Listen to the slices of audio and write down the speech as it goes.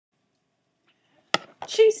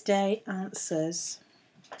Tuesday answers.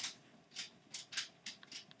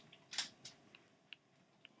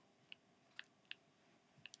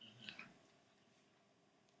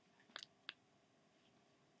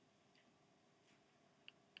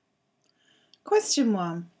 Question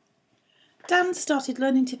 1. Dan started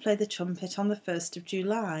learning to play the trumpet on the 1st of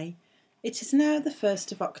July. It is now the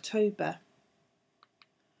 1st of October.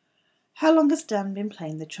 How long has Dan been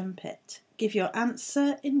playing the trumpet? Give your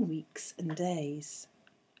answer in weeks and days.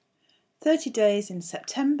 30 days in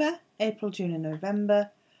September, April, June and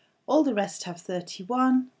November. All the rest have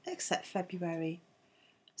 31 except February.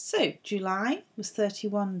 So July was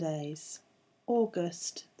 31 days,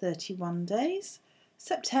 August 31 days,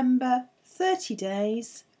 September 30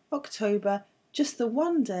 days, October just the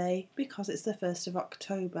one day because it's the 1st of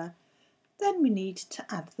October. Then we need to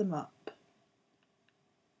add them up.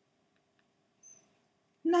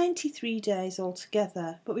 93 days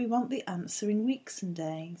altogether, but we want the answer in weeks and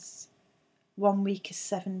days. 1 week is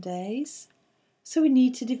 7 days, so we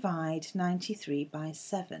need to divide 93 by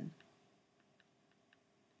 7.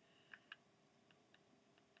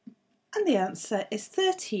 And the answer is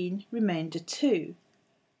 13 remainder 2.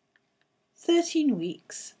 13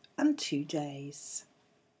 weeks and 2 days.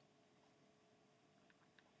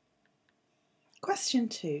 Question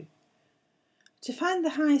 2. To find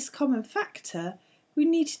the highest common factor, we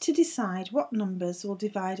need to decide what numbers will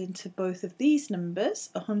divide into both of these numbers,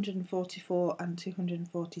 144 and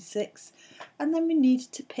 246, and then we need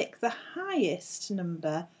to pick the highest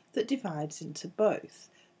number that divides into both.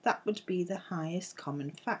 That would be the highest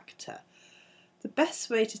common factor. The best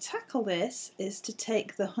way to tackle this is to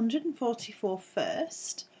take the 144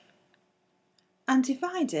 first and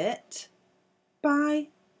divide it by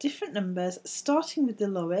different numbers, starting with the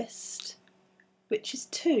lowest, which is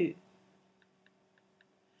 2.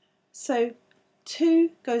 So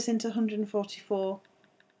 2 goes into 144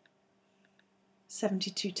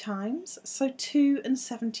 72 times, so 2 and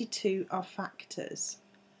 72 are factors.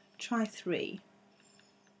 Try 3.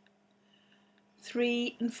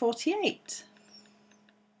 3 and 48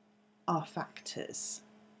 are factors.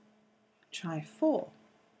 Try 4.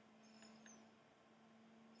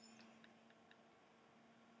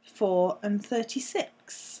 4 and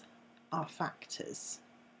 36 are factors.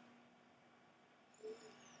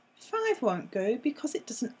 5 won't go because it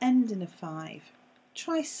doesn't end in a 5.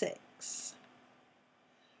 Try 6.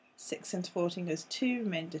 6 and 14 goes 2,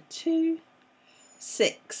 remainder 2.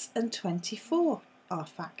 6 and 24 are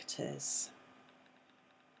factors.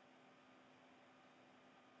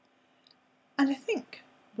 And I think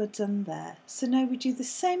we're done there. So now we do the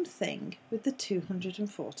same thing with the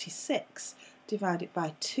 246. Divide it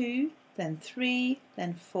by 2, then 3,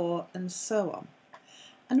 then 4 and so on.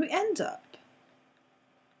 And we end up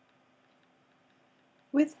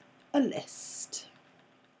with a list.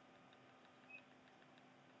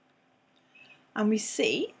 And we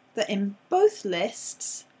see that in both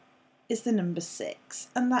lists is the number 6,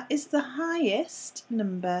 and that is the highest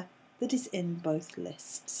number that is in both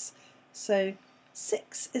lists. So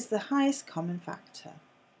 6 is the highest common factor.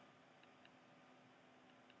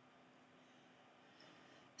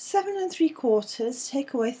 7 3/4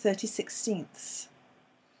 take away 30/16.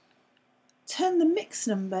 Turn the mixed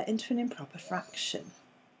number into an improper fraction.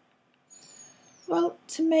 Well,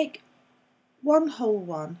 to make 1 whole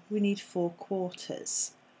 1 we need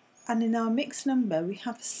 4/4, and in our mixed number we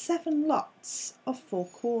have 7 lots of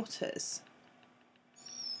 4/4.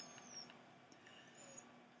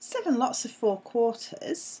 7 lots of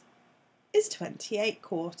 4/4 is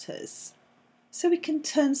 28/4, so we can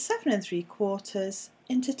turn 7 3/4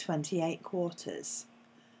 into 28/4.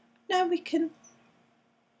 Now we can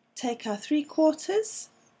take our 3/4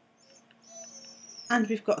 and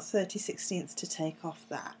we've got 30/16 to take off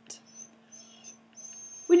that.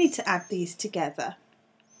 We need to add these together.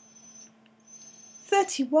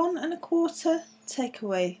 31 1/4 take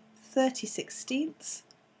away 30/16.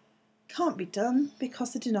 Can't be done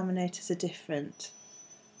because the denominators are different.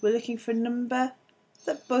 We're looking for a number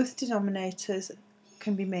that both denominators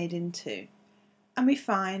can be made into, and we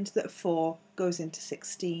find that 4 goes into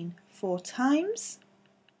 16 4 times.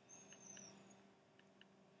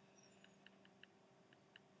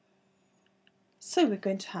 So we're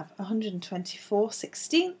going to have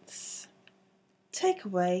 124/16 take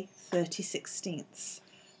away 30/16.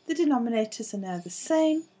 The denominators are now the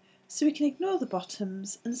same, so we can ignore the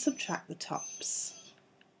bottoms and subtract the tops.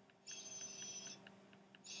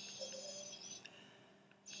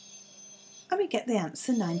 And we get the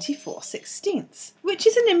answer 94/16, which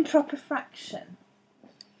is an improper fraction.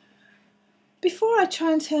 Before I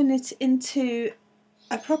try and turn it into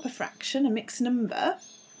a proper fraction, a mixed number,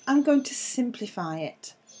 I'm going to simplify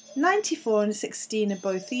it. 94 and 16 are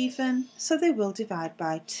both even, so they will divide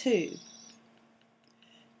by 2,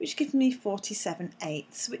 which gives me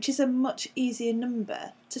 47/8, which is a much easier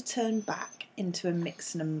number to turn back into a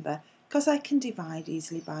mixed number because I can divide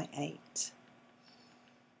easily by 8.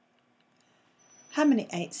 How many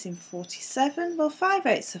 8s in 47? Well, 5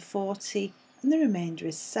 8s are 40 and the remainder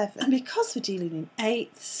is 7. And because we're dealing in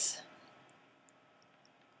eighths,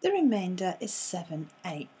 the remainder is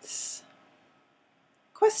 7/8.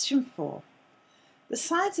 Question 4. The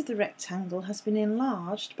sides of the rectangle has been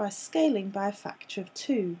enlarged by scaling by a factor of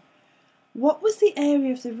 2. What was the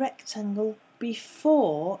area of the rectangle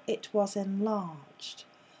before it was enlarged?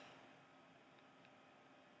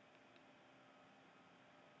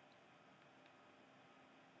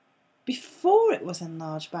 Before it was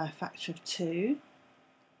enlarged by a factor of 2,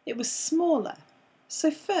 it was smaller.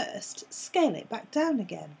 So first, scale it back down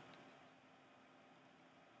again.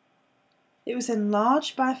 It was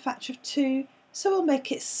enlarged by a factor of 2, so we'll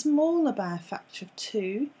make it smaller by a factor of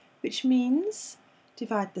 2, which means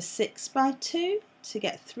divide the 6 by 2 to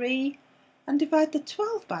get 3, and divide the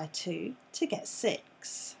 12 by 2 to get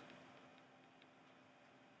 6.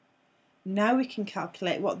 Now we can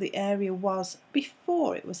calculate what the area was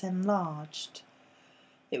before it was enlarged.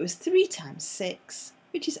 It was 3 times 6,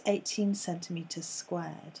 which is 18 centimetres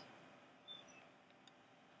squared.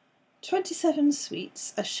 27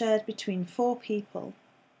 sweets are shared between 4 people.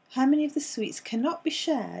 How many of the sweets cannot be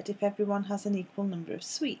shared if everyone has an equal number of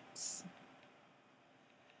sweets?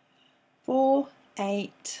 4,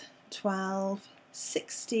 8, 12,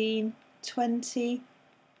 16, 20,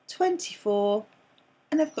 24,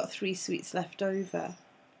 and I've got 3 sweets left over.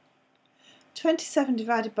 27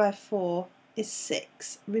 divided by 4 is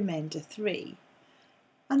 6, remainder 3,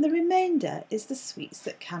 and the remainder is the sweets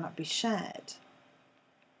that cannot be shared.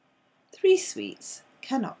 3 sweets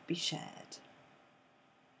cannot be shared.